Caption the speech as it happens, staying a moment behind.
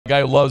Guy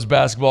who loves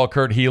basketball,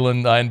 Kurt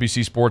Helin,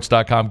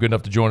 NBCSports.com, good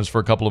enough to join us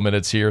for a couple of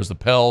minutes here as the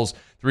Pels,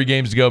 3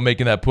 games to go,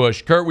 making that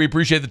push. Kurt, we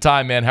appreciate the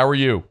time, man. How are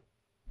you?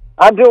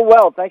 I'm doing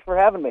well. Thanks for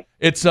having me.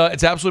 It's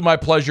absolutely my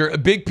pleasure. A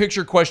big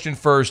picture question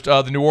first.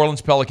 The New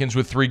Orleans Pelicans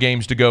with 3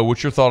 games to go.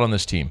 What's your thought on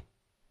this team?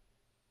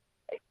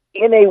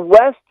 In a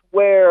West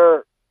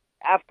where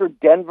after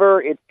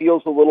Denver, it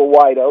feels a little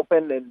wide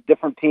open, and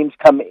different teams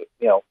come,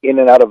 in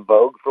and out of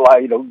vogue for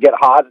get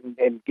hot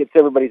and gets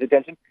everybody's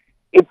attention.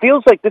 It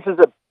feels like this is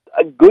a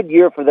good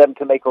year for them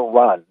to make a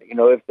run.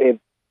 If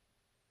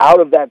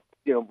out of that,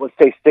 let's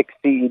say 6th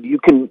seed, you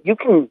can.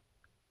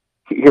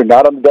 You're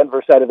not on the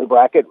Denver side of the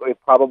bracket,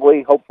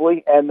 probably,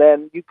 hopefully, and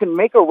then you can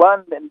make a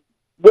run and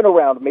win a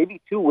round,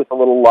 maybe 2 with a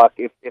little luck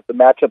if the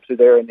matchups are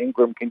there and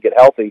Ingram can get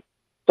healthy.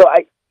 So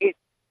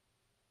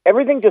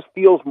everything just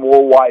feels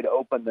more wide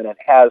open than it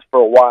has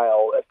for a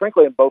while.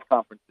 Frankly, in both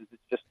conferences,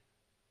 it's just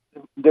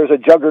there's a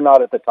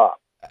juggernaut at the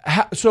top.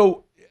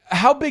 So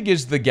how big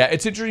is the gap?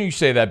 It's interesting you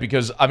say that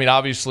because,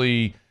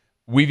 obviously,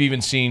 we've even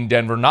seen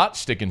Denver not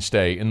stick and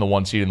stay in the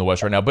 1 seed in the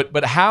West right now.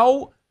 But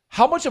how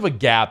much of a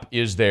gap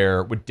is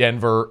there with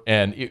Denver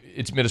and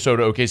it's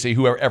Minnesota, OKC,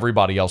 whoever,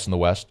 everybody else in the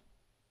West?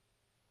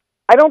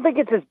 I don't think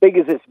it's as big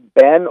as it's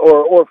been,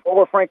 or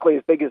frankly,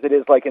 as big as it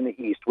is like in the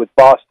East with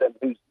Boston,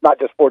 who's not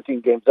just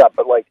 14 games up,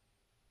 but like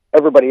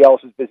everybody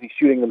else is busy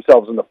shooting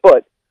themselves in the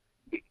foot.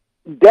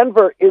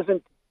 Denver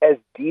isn't as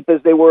deep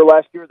as they were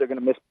last year. They're going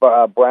to miss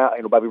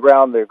Bobby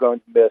Brown. They're going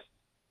to miss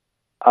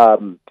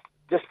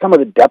just some of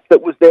the depth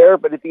that was there.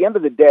 But at the end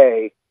of the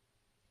day,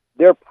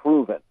 they're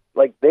proven.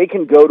 Like, they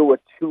can go to a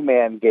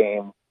 2-man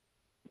game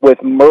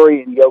with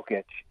Murray and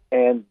Jokic,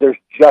 and there's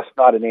just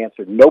not an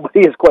answer.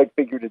 Nobody has quite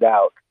figured it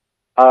out.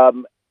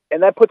 And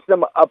that puts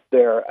them up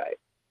there.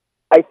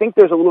 I think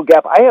there's a little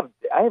gap. I have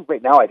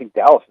right now, I think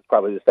Dallas is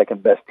probably the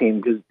second best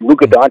team because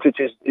Luka Doncic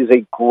is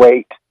a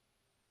great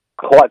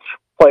clutch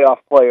playoff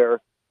player.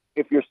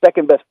 If your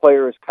second best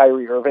player is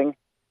Kyrie Irving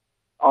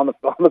on the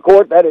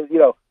court, that is, he's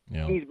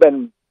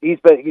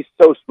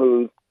so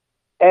smooth.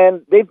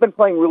 And they've been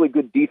playing really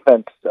good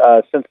defense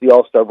since the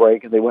All-Star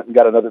break, and they went and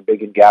got another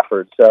big in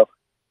Gafford. So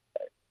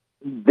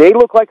they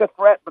look like a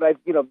threat, but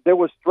there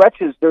was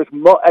stretches.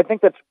 I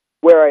think that's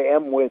where I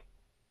am with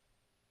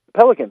the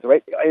Pelicans,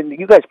 right? And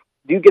you guys,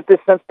 do you get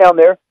this sense down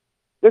there?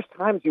 There's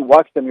times you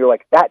watch them, you're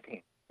like, that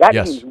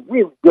team's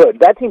really good.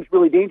 That team's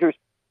really dangerous,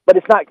 but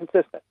it's not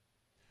consistent.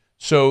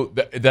 So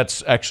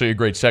that's actually a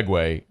great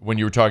segue. When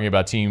you were talking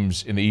about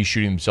teams in the East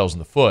shooting themselves in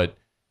the foot,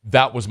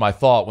 that was my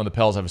thought when the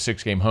Pels have a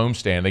 6-game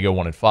homestand. They go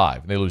 1-5,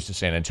 and they lose to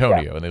San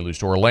Antonio, and they lose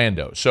to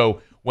Orlando.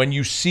 So when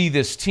you see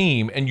this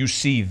team and you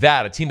see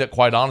that, a team that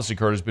quite honestly,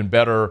 Kurt, has been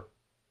better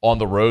on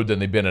the road than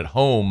they've been at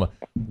home,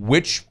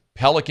 which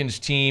Pelicans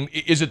team,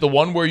 is it the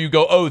one where you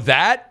go, oh,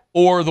 that,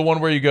 or the one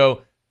where you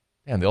go,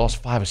 man, they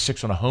lost 5 or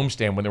 6 on a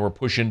homestand when they were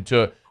pushing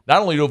to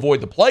not only to avoid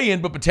the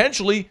play-in, but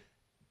potentially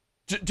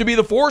to be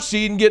the 4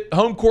 seed and get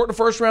home court in a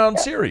first-round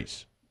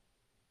series?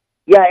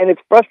 Yeah, and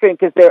it's frustrating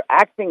because they're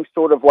acting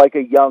sort of like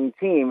a young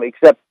team,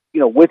 except,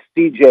 with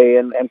CJ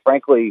and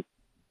frankly,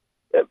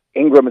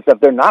 Ingram and stuff,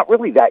 they're not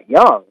really that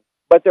young,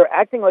 but they're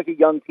acting like a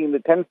young team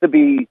that tends to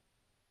be,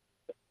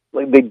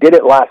 like they did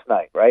it last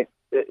night, right?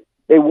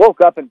 They woke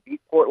up and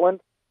beat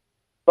Portland,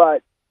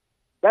 but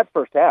that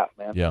first half,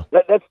 man,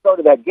 that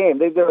started that game.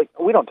 They're like,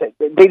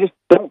 they just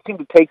don't seem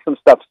to take some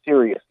stuff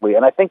seriously.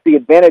 And I think the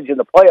advantage in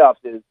the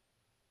playoffs is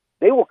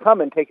they will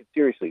come and take it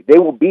seriously. They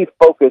will be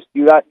focused.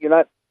 You're not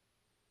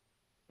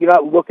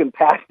looking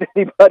past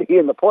anybody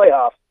in the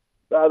playoffs.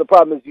 The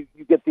problem is you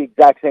get the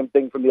exact same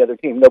thing from the other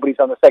team. Nobody's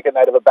on the second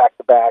night of a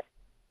back-to-back.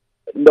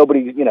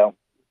 Nobody's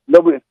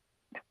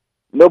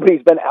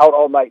been out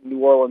all night in New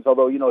Orleans,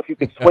 although, if you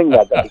could swing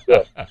that, that'd be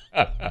good.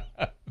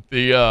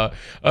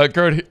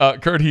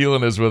 Kurt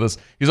Helin is with us.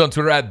 He's on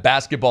Twitter at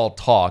Basketball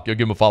Talk. You'll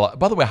give him a follow.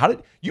 By the way,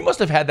 you must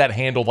have had that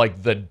handle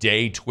like the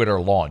day Twitter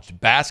launched.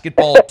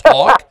 Basketball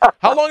Talk?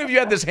 How long have you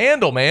had this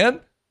handle,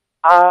 man?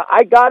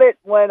 I got it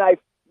when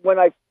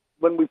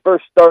we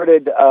first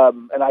started,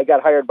 and I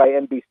got hired by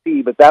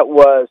NBC, but that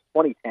was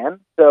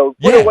 2010. So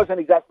Twitter wasn't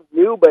exactly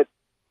new, but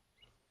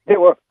there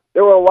were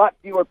a lot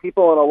fewer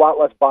people and a lot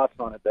less bots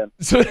on it then.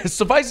 So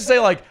suffice to say,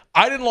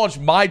 I didn't launch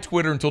my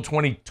Twitter until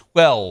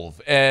 2012,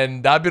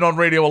 and I've been on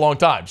radio a long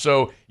time.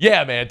 So,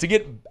 yeah, man, to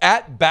get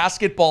at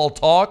Basketball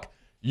Talk,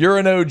 you're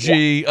an OG.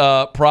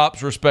 Yeah.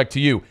 Props, respect to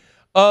you.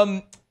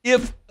 Let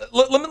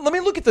me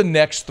look at the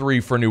next 3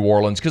 for New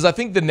Orleans, because I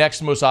think the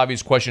next most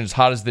obvious question is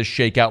how does this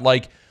shake out?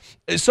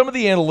 Some of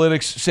the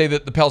analytics say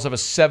that the Pels have a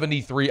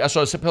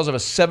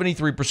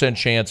 73%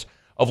 chance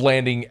of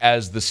landing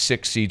as the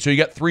 6th seed. So you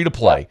got 3 to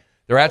play.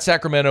 They're at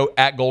Sacramento,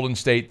 at Golden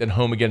State, then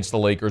home against the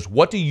Lakers.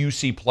 What do you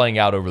see playing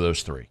out over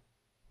those 3?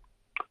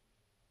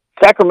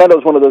 Sacramento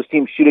is one of those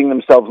teams shooting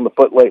themselves in the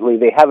foot lately.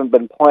 They haven't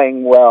been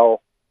playing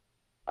well.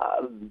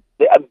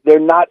 They're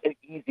not an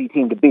easy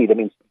team to beat. I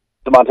mean,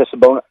 Domantas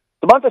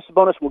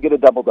Sabonis will get a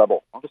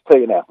double-double. I'll just tell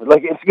you now. It's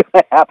going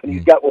to happen.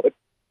 He's got,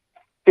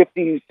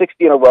 50,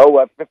 60 in a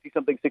row,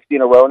 50-something, 60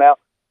 in a row now.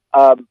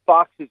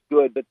 Fox is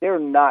good, but they're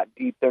not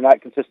deep. They're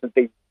not consistent.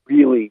 They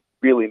really,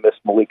 really miss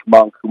Malik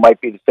Monk, who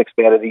might be the sixth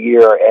man of the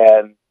year,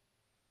 and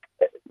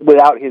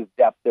without his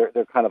depth,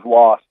 they're kind of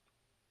lost.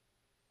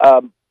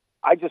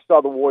 I just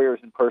saw the Warriors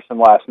in person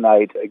last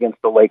night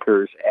against the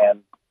Lakers,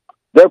 and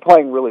they're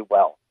playing really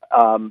well.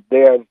 They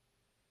have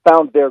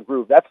found their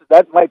groove.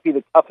 That might be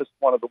the toughest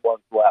one of the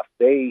ones left.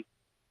 They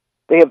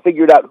have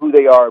figured out who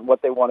they are and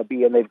what they want to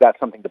be, and they've got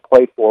something to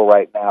play for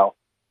right now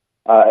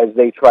as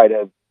they try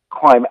to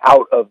climb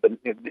out of the.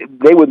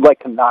 They would like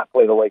to not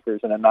play the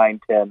Lakers in a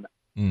 9-10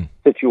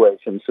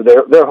 situation, so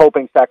they're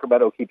hoping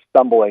Sacramento keeps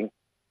stumbling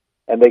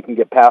and they can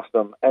get past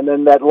them. And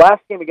then that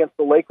last game against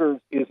the Lakers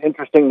is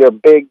interesting. They're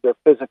big, they're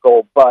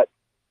physical, but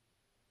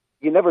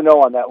you never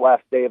know on that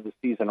last day of the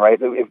season, right?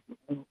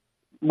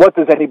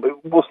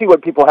 We'll see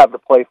what people have to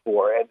play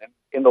for. And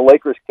in the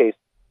Lakers' case,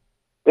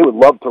 they would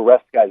love to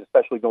rest guys,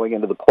 especially going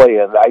into the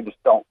play-in. I just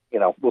don't,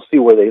 we'll see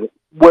where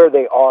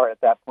they are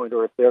at that point,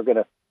 or if they're going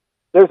to.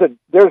 There's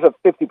a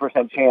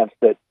 50% chance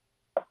that.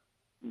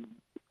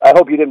 I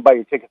hope you didn't buy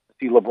your tickets to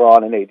see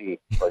LeBron and AD,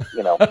 but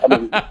I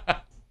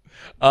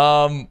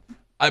mean.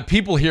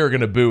 People here are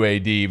going to boo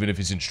AD even if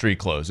he's in street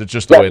clothes. It's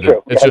just the way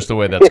just the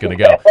way that's going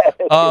to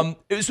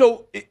go.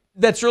 So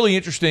that's really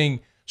interesting.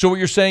 So what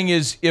you're saying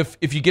is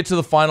if you get to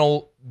the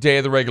final day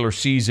of the regular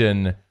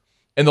season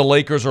and the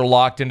Lakers are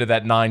locked into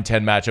that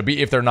 9-10 matchup,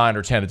 if they're 9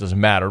 or 10, it doesn't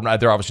matter.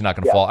 They're obviously not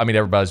going to fall. I mean,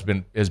 everyone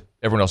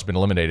else has been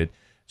eliminated.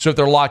 So if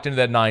they're locked into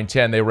that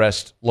 9-10, they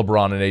rest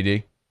LeBron and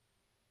AD?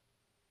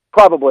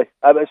 Probably,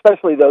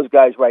 especially those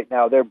guys right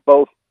now. They're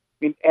both.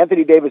 I mean,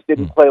 Anthony Davis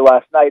didn't play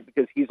last night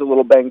because he's a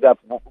little banged up.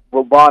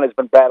 LeBron has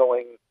been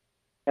battling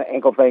an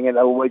ankle thing and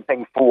a leg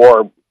thing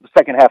for the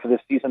second half of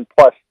this season.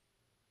 Plus,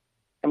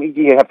 I mean,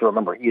 you have to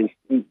remember, he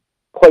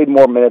played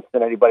more minutes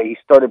than anybody. He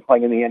started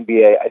playing in the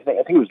NBA. I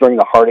think it was during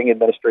the Harding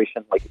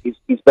administration. Like,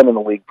 he's been in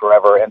the league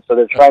forever, and so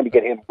they're trying to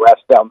get him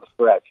rest down the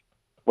stretch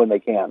when they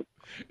can.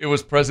 It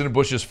was President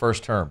Bush's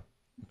first term.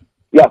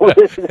 Yeah,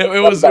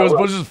 it was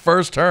Bush's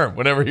first term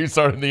whenever he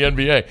started in the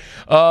NBA.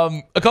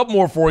 A couple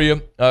more for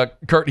you.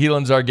 Kurt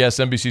Helin's our guest,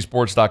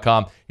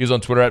 NBCSports.com. He's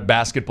on Twitter at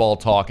Basketball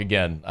Talk.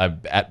 Again,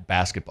 at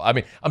basketball. I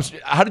mean,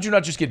 how did you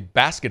not just get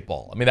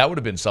basketball? I mean, that would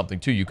have been something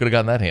too. You could have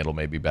gotten that handle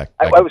maybe back.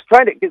 I was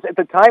trying to, because at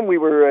the time we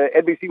were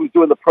NBC was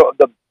doing the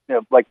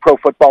pro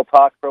football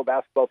talk, pro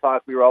basketball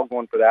talk. We were all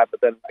going for that,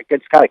 but then I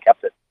just kind of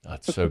kept it.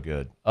 That's so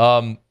good.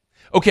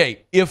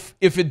 Okay, if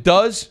it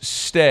does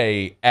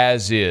stay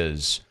as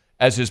is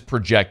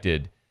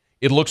projected,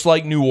 it looks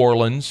like New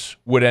Orleans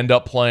would end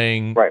up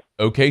playing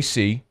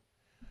OKC.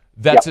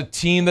 That's a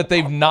team that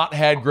they've not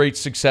had great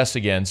success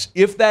against.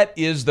 If that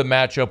is the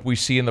matchup we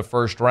see in the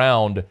first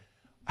round,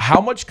 how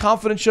much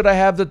confidence should I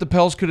have that the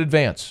Pels could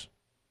advance?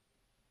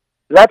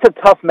 That's a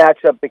tough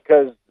matchup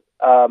because,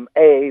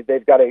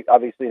 they've got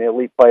obviously an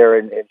elite player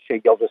in Shai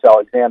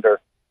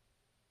Gilgeous-Alexander.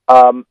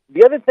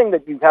 The other thing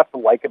that you have to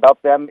like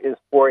about them is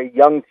for a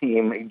young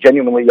team, a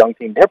genuinely young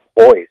team, they're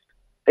poised.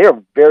 They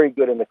are very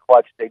good in the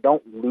clutch. They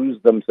don't lose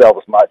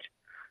themselves much.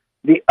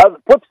 The other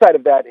flip side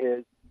of that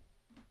is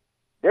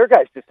their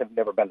guys just have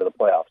never been to the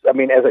playoffs. I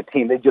mean, as a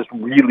team, they just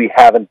really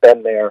haven't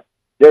been there.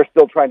 They're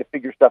still trying to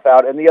figure stuff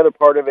out. And the other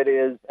part of it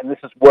is, and this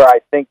is where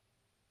I think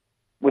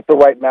with the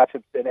right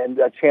matchups and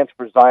a chance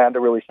for Zion to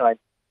really shine,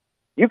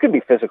 you can be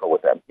physical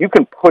with them. You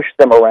can push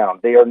them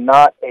around. They are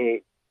not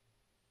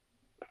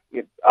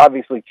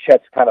obviously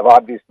Chet's kind of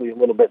obviously a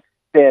little bit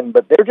thin,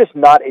 but they're just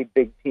not a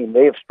big team.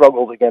 They have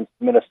struggled against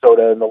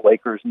Minnesota and the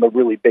Lakers and the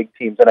really big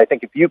teams. And I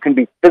think if you can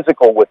be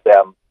physical with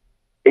them,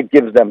 it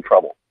gives them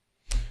trouble.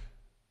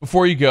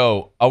 Before you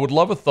go, I would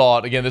love a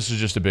thought. Again, this is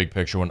just a big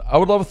picture one. I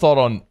would love a thought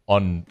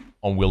on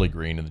Willie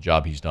Green and the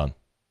job he's done.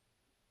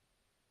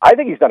 I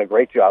think he's done a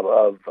great job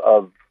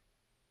of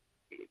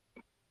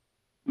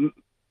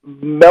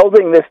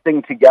melding this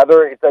thing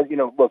together. It does,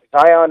 look,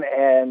 Zion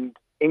and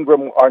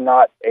Ingram are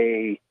not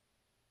a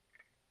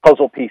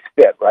puzzle piece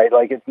fit, right?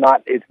 Like it's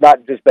not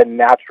just been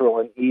natural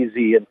and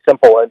easy and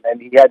simple,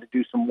 and he had to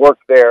do some work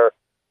there.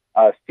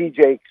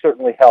 CJ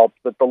certainly helped,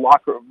 but the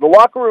locker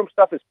room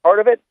stuff is part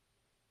of it,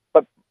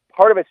 but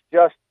part of it's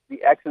just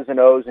the X's and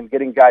O's and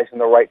getting guys in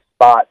the right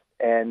spots.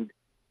 And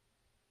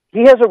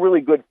he has a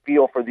really good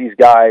feel for these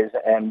guys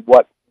and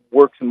what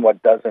works and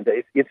what doesn't.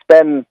 It's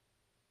been,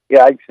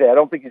 I'd say I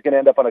don't think he's going to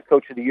end up on a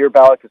Coach of the Year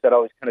ballot because that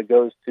always kind of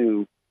goes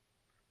to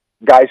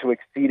guys who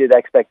exceeded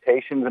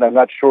expectations, and I'm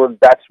not sure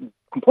that's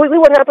completely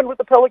what happened with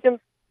the Pelicans,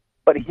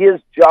 but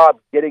his job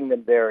getting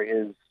them there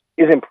is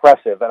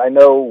impressive. And I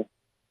know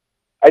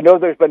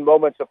there's been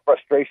moments of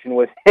frustration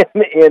with him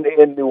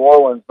in New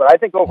Orleans, but I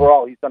think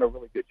overall he's done a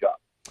really good job.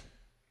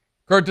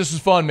 Kurt, this is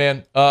fun,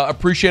 man.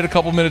 Appreciate a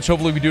couple minutes.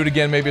 Hopefully we do it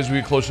again maybe as we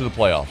get closer to the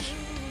playoffs.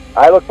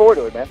 I look forward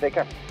to it, man. Take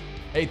care.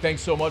 Hey,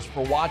 thanks so much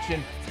for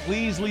watching.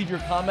 Please leave your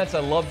comments. I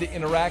love to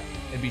interact,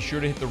 and be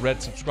sure to hit the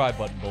red subscribe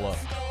button below.